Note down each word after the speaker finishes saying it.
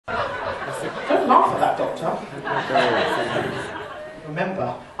laugh at that, Doctor.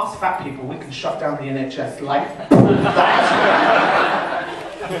 Remember, us fat people, we can shut down the NHS like that.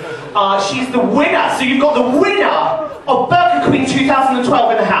 She's the winner, so you've got the winner of Burger Queen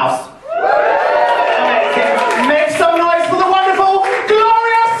 2012 in the house. Amazing. Make some noise for the wonderful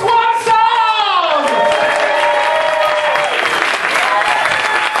Gloria Swanson!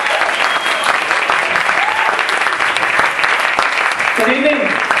 Good evening.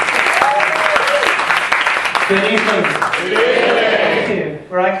 Good evening. Thank you.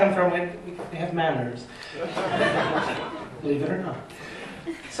 Where I come from, we have manners. Believe it or not.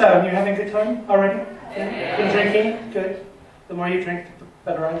 So, you're having a good time already? Yeah. Been drinking? Good. The more you drink, the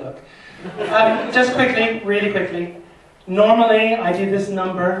better I look. Just quickly, really quickly. Normally, I do this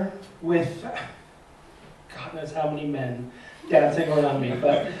number with God knows how many men dancing around me,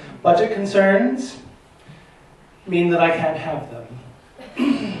 but budget concerns mean that I can't have them.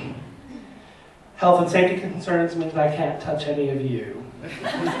 Health and safety concerns means I can't touch any of you.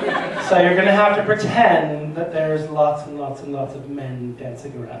 So you're going to have to pretend that there's lots and lots and lots of men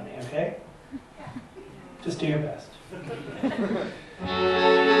dancing around me, okay? Just do your best.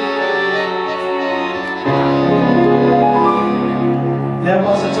 There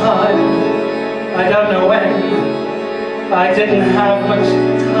was a time, I don't know when, I didn't have much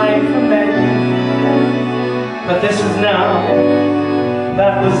time for men. But this is now,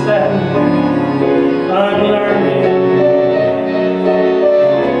 that was then, I'm learning.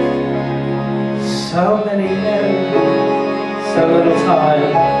 So many men, so little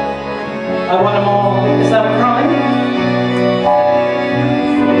time. I want them all. Is that a crime?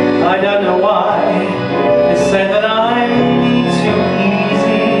 I don't know why they say that I'm too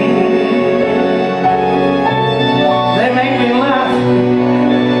easy. They make me laugh.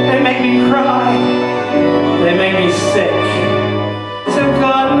 They make me cry. They make me sick. So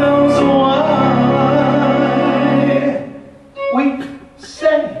God knows why. We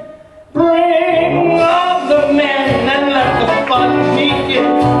say, bring all the men and let the fun begin.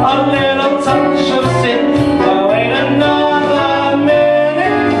 A little touch of sin. Oh, wait another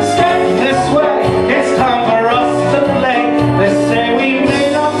minute. Step this way. It's time for us to play. They say we may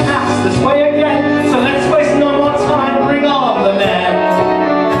not pass this way again. So let's waste no more time. Bring on the men.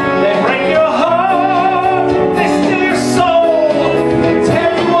 They break your heart. They steal your soul. They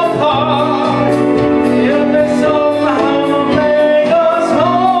tear you apart. Yet they somehow make us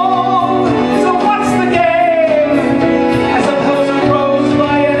whole. So what's the game? I suppose it goes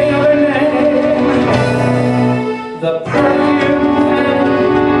by any other name. The perfume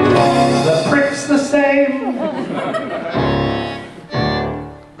and the prick's the same.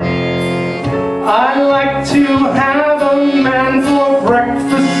 I like to have a man for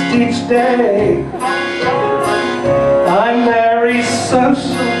breakfast each day. I'm very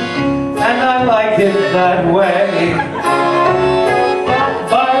social and I like it that way.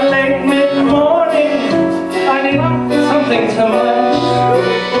 By late mid-morning, I need something to munch.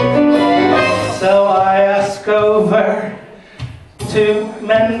 So I ask over to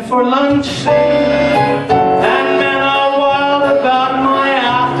men for lunch.